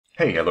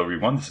Hey, hello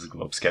everyone, this is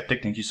Globe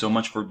Skeptic. Thank you so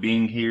much for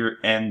being here,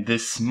 and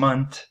this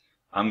month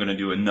I'm going to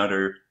do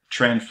another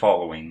trend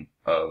following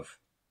of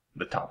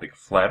the topic of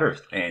flat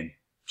earth and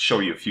show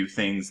you a few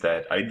things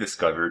that I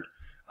discovered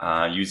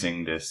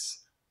using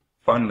this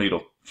fun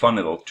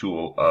little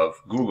tool of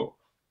Google.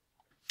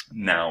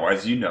 Now,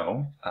 as you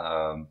know,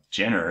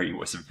 January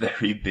was a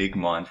very big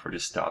month for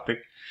this topic,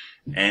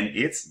 and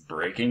it's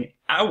breaking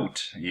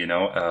out,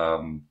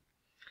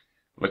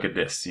 Look at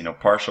this,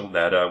 partial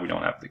data. We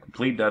don't have the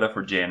complete data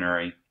for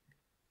January,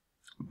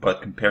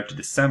 but compared to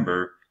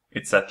December,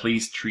 it's at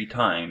least 3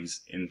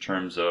 times in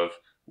terms of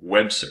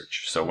web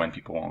search. So when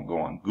people want to go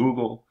on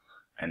Google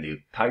and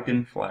they type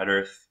in flat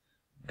earth,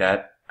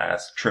 that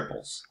has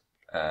triples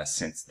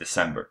since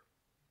December.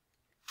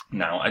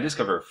 Now, I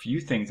discovered a few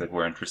things that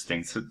were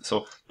interesting.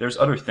 So there's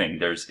other things.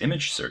 There's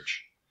image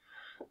search.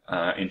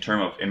 In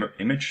terms of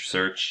image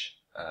search,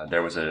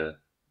 there was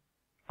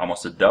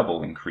almost a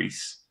double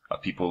increase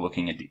of people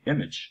looking at the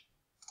image.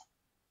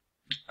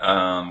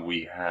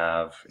 We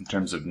have, in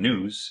terms of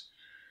news,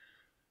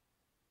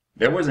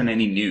 there wasn't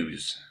any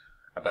news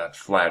about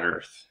flat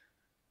earth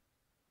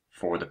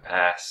for the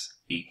past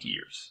 8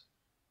 years.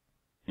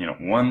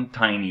 One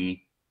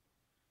tiny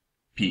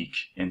peak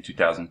in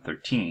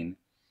 2013,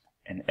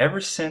 and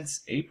ever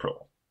since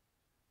April,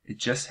 it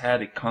just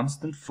had a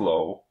constant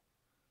flow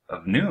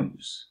of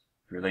news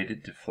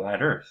related to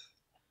flat earth.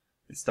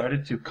 It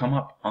started to come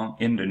up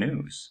in the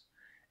news.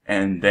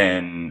 And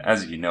then,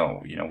 as you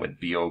know, with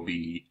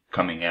B.O.B.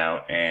 coming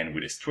out and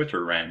with his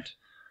Twitter rant,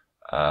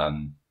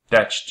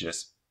 that's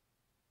just,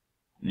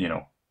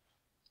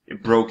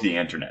 it broke the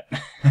internet.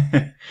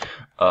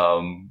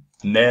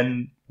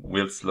 Then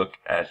let's look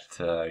at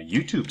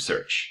YouTube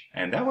search,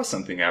 and that was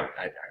something I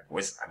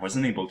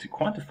wasn't able to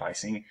quantify.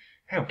 Saying,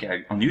 hey,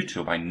 okay, on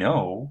YouTube I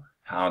know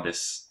how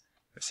this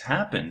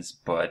happens,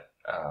 but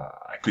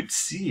I could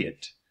see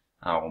it,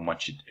 how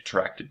much it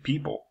attracted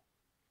people.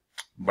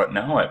 But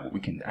now we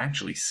can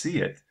actually see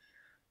it.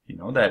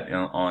 That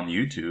on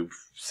YouTube,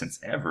 since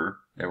ever,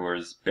 there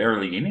was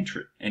barely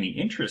any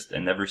interest,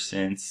 and ever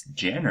since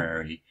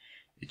January,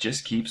 it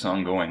just keeps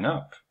on going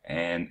up.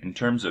 And in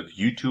terms of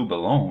YouTube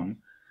alone,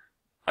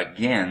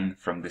 again,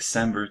 from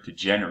December to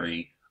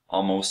January,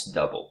 almost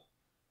double.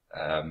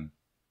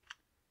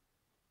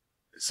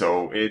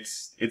 So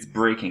it's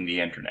breaking the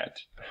internet,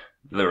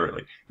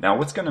 literally. Now,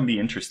 what's going to be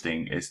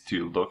interesting is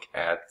to look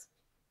at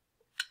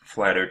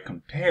flat earth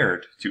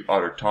compared to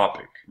other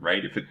topic,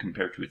 right? If it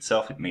compared to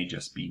itself, it may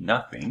just be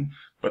nothing.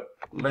 But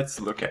let's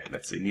look at,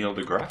 let's say, Neil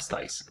deGrasse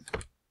Tyson.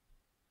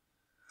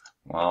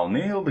 Well,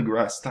 Neil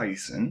deGrasse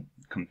Tyson,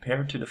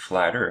 compared to the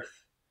flat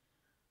earth,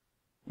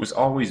 was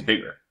always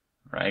bigger,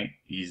 right?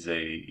 He's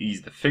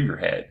the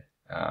figurehead.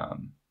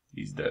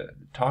 He's the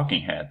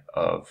talking head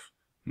of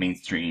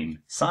mainstream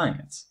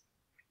science.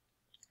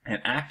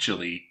 And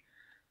actually,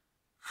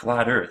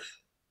 flat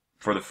earth,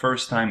 for the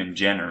first time in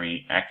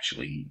January,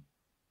 actually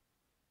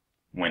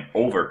went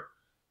over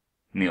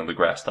Neil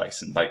deGrasse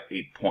Tyson by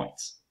 8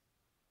 points.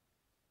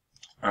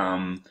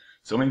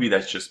 So maybe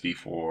that's just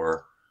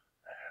before,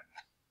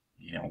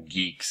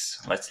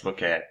 geeks. Let's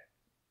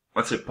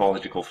say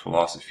political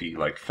philosophy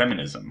like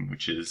feminism,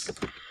 which is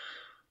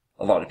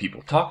a lot of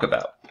people talk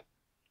about.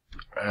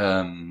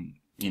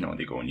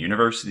 They go in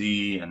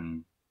university,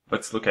 and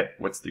let's look at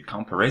what's the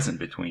comparison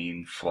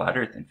between flat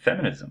earth and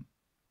feminism.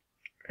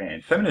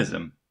 And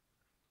feminism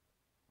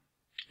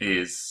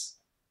is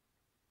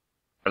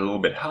a little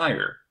bit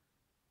higher,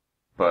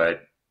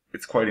 but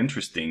it's quite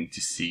interesting to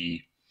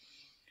see,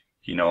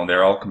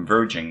 they're all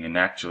converging, and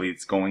actually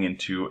it's going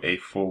into a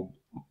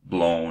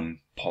full-blown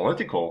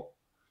political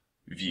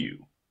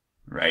view,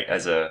 right,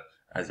 as the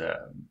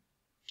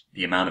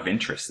amount of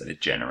interest that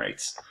it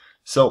generates.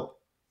 So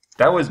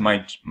that was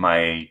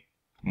my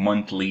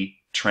monthly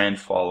trend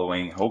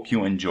following. Hope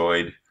you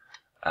enjoyed,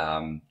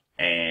 and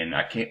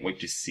I can't wait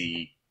to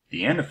see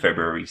the end of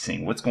February,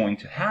 seeing what's going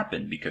to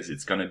happen, because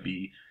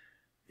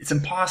it's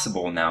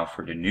impossible now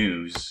for the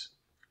news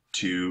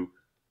to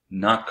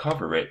not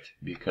cover it,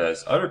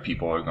 because other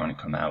people are going to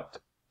come out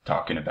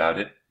talking about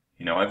it.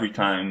 Every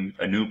time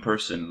a new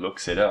person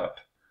looks it up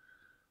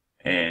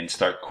and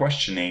start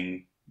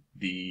questioning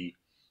the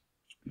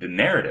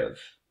narrative,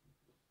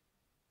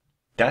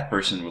 that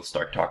person will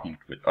start talking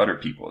with other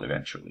people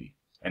eventually,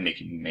 and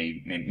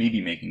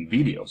maybe making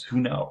videos.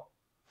 Who knows?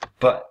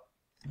 But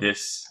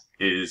this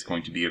is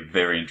going to be a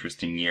very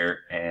interesting year,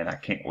 and I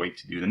can't wait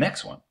to do the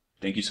next one.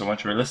 Thank you so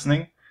much for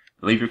listening.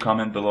 Leave your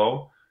comment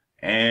below,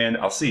 and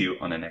I'll see you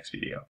on the next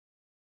video.